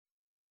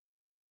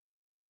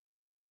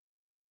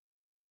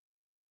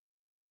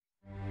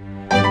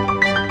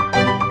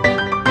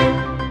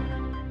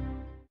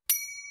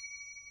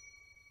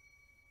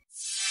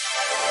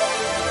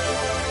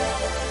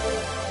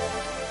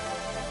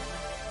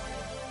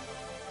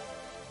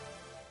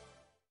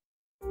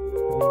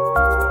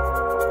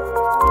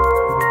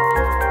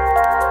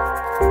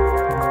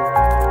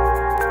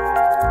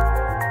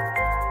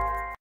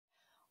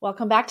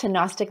Welcome back to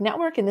Gnostic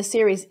Network in the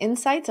series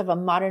Insights of a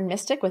Modern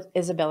Mystic with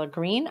Isabella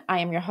Greene. I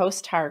am your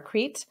host, Tara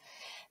Crete.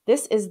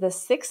 This is the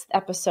 6th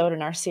episode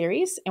in our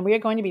series, and we are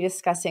going to be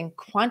discussing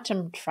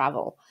quantum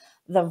travel,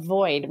 the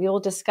void. We will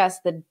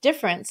discuss the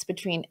difference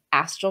between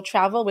astral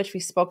travel, which we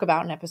spoke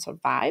about in episode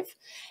 5,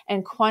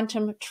 and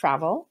quantum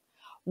travel.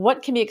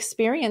 What can be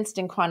experienced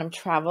in quantum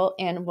travel,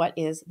 and what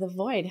is the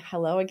void?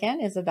 Hello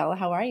again, Isabella.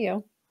 How are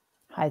you?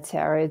 Hi,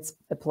 Tara. It's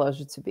a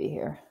pleasure to be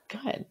here.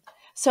 Good.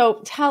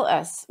 So tell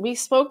us, we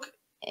spoke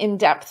in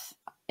depth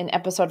in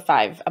episode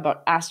 5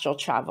 about astral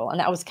travel, and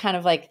that was kind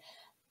of like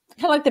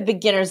the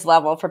beginner's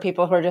level for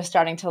people who are just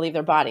starting to leave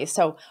their bodies.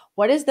 So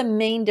what is the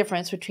main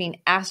difference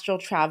between astral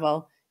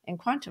travel and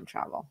quantum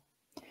travel?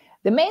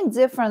 The main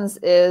difference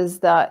is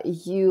that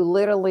you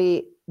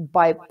literally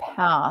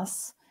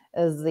bypass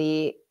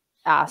the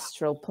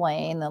astral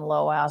plane and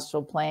low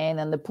astral plane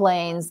and the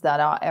planes that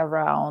are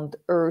around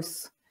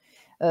Earth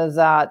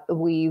that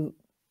we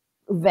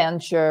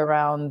venture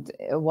around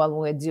when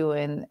we're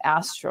doing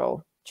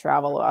astral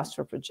travel or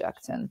astral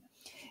projecting.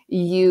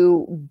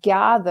 You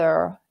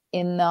gather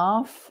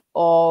enough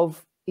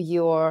of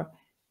your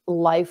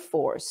life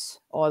force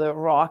or the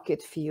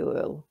rocket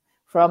fuel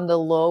from the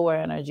lower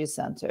energy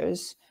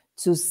centers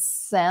to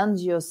send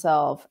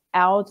yourself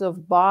out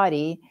of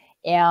body,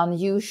 and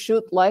you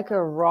shoot like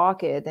a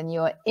rocket and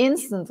you're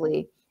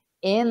instantly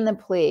in the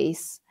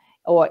place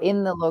or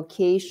in the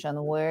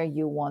location where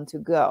you want to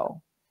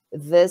go.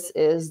 This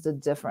is the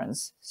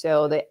difference.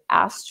 So the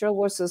astral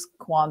versus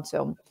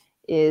quantum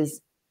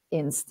is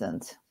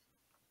instant.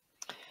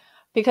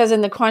 Because in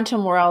the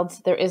quantum world,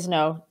 there is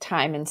no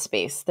time and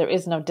space. There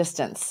is no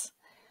distance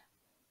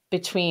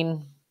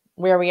between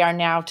where we are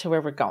now to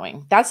where we're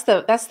going. That's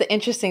the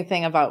interesting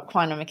thing about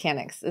quantum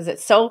mechanics, is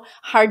it's so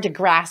hard to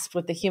grasp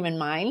with the human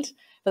mind,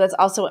 but that's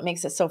also what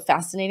makes it so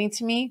fascinating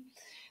to me.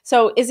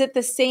 So is it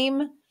the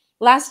same?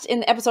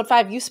 In episode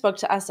 5, you spoke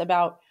to us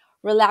about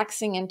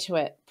relaxing into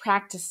it,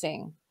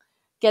 practicing,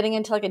 getting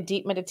into like a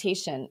deep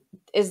meditation.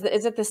 Is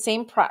it the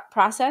same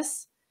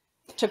process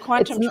to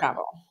quantum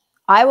travel?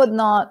 I would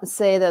not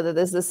say that it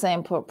is the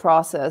same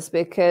process,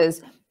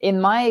 because in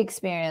my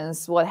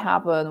experience, what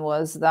happened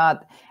was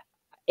that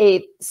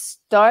it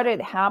started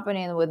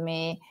happening with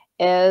me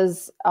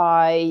as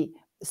I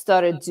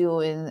started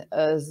doing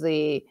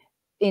the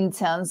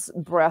intense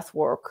breath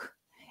work.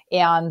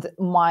 And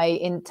my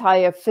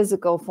entire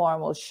physical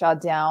form will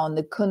shut down.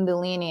 The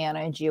Kundalini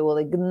energy will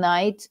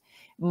ignite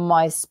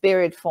my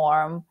spirit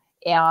form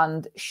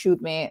and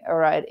shoot me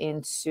right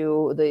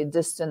into the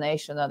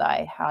destination that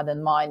I had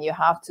in mind. You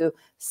have to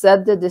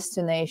set the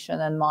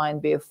destination in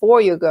mind before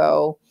you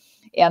go,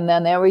 and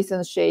then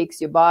everything shakes,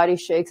 your body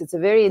shakes. It's a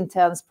very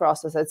intense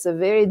process. It's a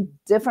very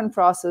different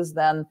process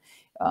than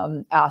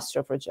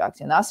astral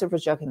projecting. Astral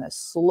projecting is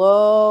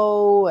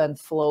slow and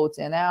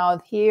floating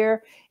out.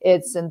 Here,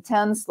 it's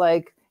intense,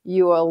 like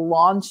you are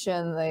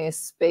launching a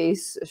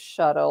space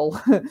shuttle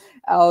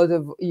out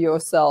of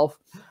yourself,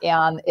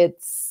 and it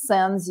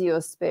sends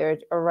your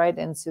spirit right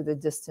into the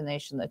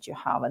destination that you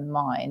have in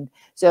mind.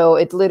 So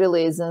it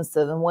literally is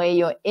instant. And when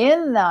you're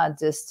in that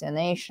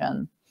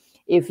destination,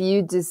 if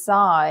you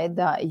decide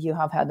that you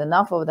have had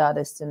enough of that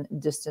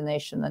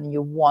destination and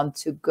you want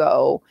to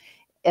go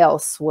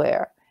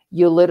elsewhere,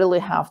 you literally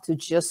have to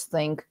just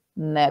think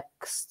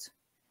next,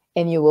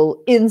 and you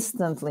will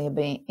instantly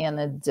be in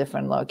a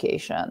different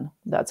location.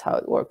 That's how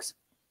it works.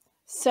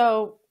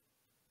 So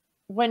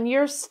when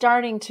you're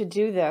starting to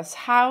do this,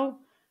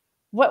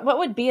 what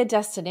would be a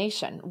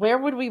destination? Where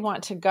would we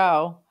want to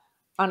go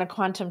on a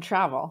quantum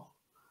travel?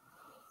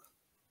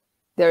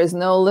 There is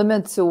no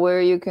limit to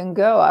where you can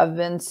go. I've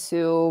been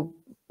to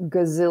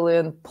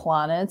gazillion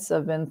planets.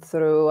 I've been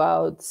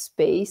throughout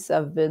space.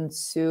 I've been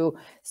to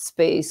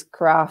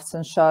spacecrafts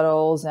and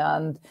shuttles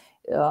and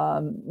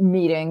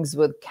meetings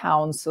with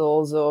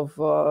councils of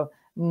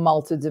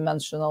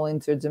multidimensional,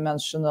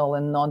 interdimensional,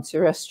 and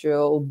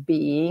non-terrestrial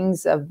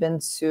beings. I've been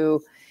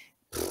to,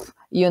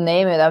 you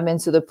name it. I've been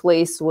to the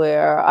place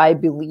where I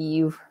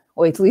believe,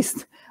 or at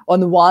least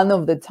on one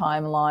of the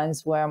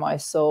timelines where my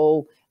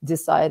soul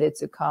decided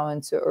to come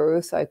into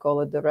Earth. I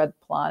call it the red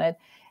planet.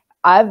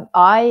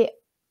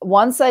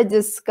 Once I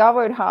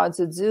discovered how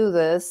to do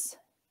this,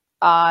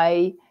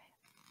 I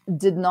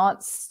did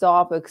not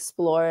stop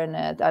exploring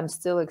it. I'm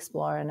still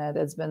exploring it.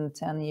 It's been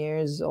 10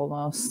 years,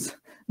 almost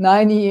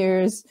 9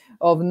 years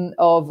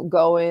of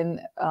going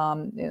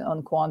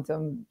on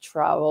quantum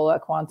travel,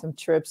 quantum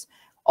trips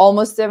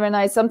almost every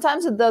night.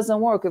 Sometimes it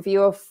doesn't work. If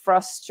you are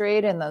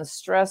frustrated and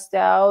stressed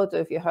out,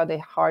 if you had a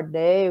hard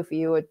day, if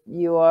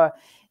you are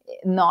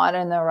not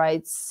in the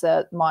right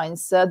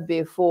mindset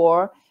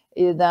before,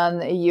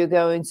 then you're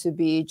going to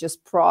be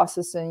just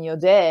processing your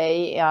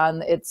day,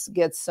 and it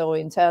gets so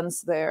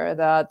intense there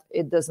that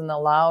it doesn't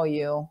allow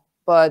you.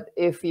 But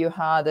if you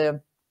had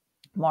a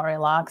more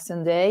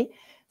relaxing day,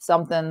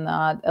 something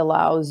that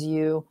allows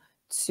you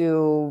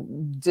to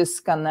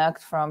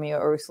disconnect from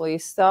your earthly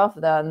stuff,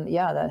 then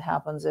yeah, that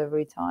happens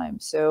every time.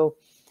 So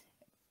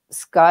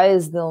sky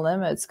is the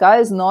limit. Sky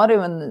is not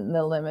even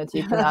the limit.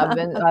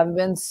 I've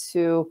been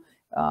to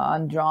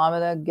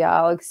Andromeda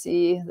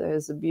Galaxy.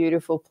 There's a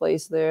beautiful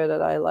place there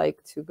that I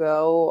like to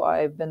go.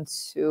 I've been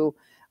to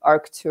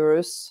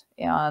Arcturus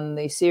and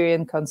the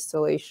Sirian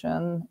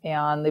constellation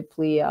and the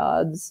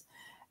Pleiades.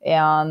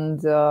 And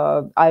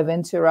I've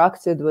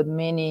interacted with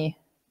many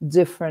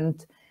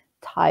different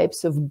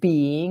types of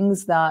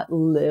beings that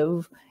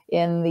live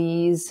in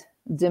these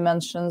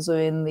dimensions or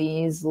in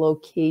these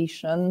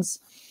locations.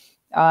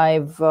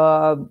 I've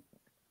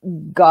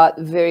got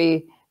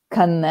very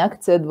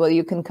connected. Well,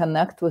 you can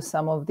connect with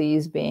some of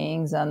these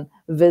beings and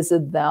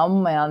visit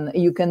them, and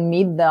you can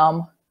meet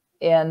them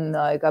in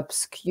like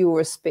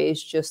obscure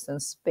space, just in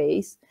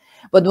space.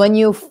 But when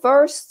you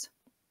first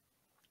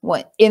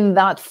in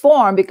that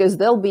form, because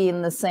they'll be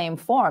in the same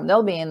form,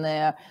 they'll be in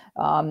the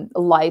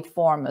light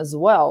form as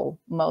well.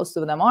 Most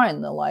of them are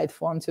in the light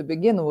form to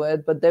begin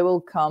with, but they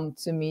will come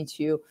to meet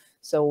you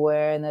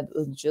somewhere, and it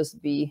will just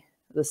be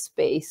the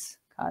space,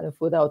 kind of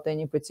without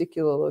any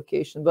particular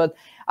location. But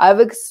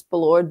I've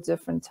explored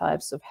different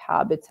types of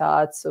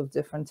habitats of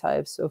different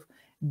types of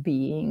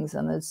beings,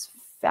 and it's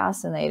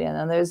fascinating,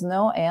 and there's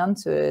no end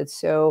to it.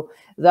 So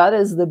that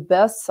is the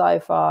best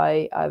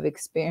sci-fi I've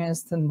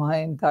experienced in my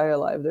entire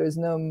life. There's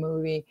no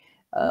movie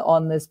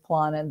on this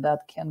planet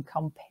that can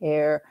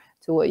compare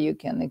to what you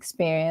can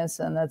experience,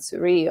 and that's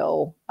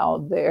real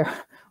out there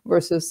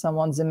versus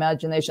someone's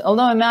imagination.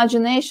 Although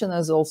imagination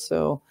is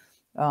also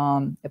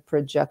a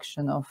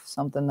projection of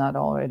something that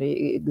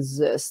already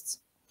exists.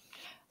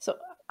 So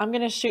I'm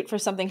going to shoot for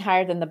something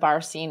higher than the bar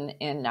scene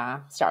in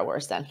Star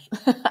Wars then.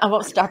 I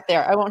won't stop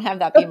there. I won't have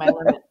that be my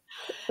limit.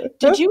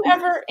 Did you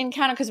ever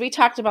encounter, because we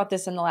talked about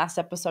this in the last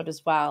episode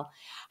as well,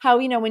 how,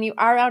 when you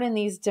are out in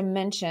these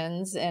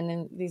dimensions and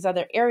in these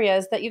other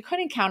areas that you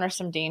could encounter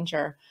some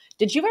danger.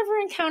 Did you ever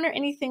encounter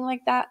anything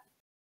like that?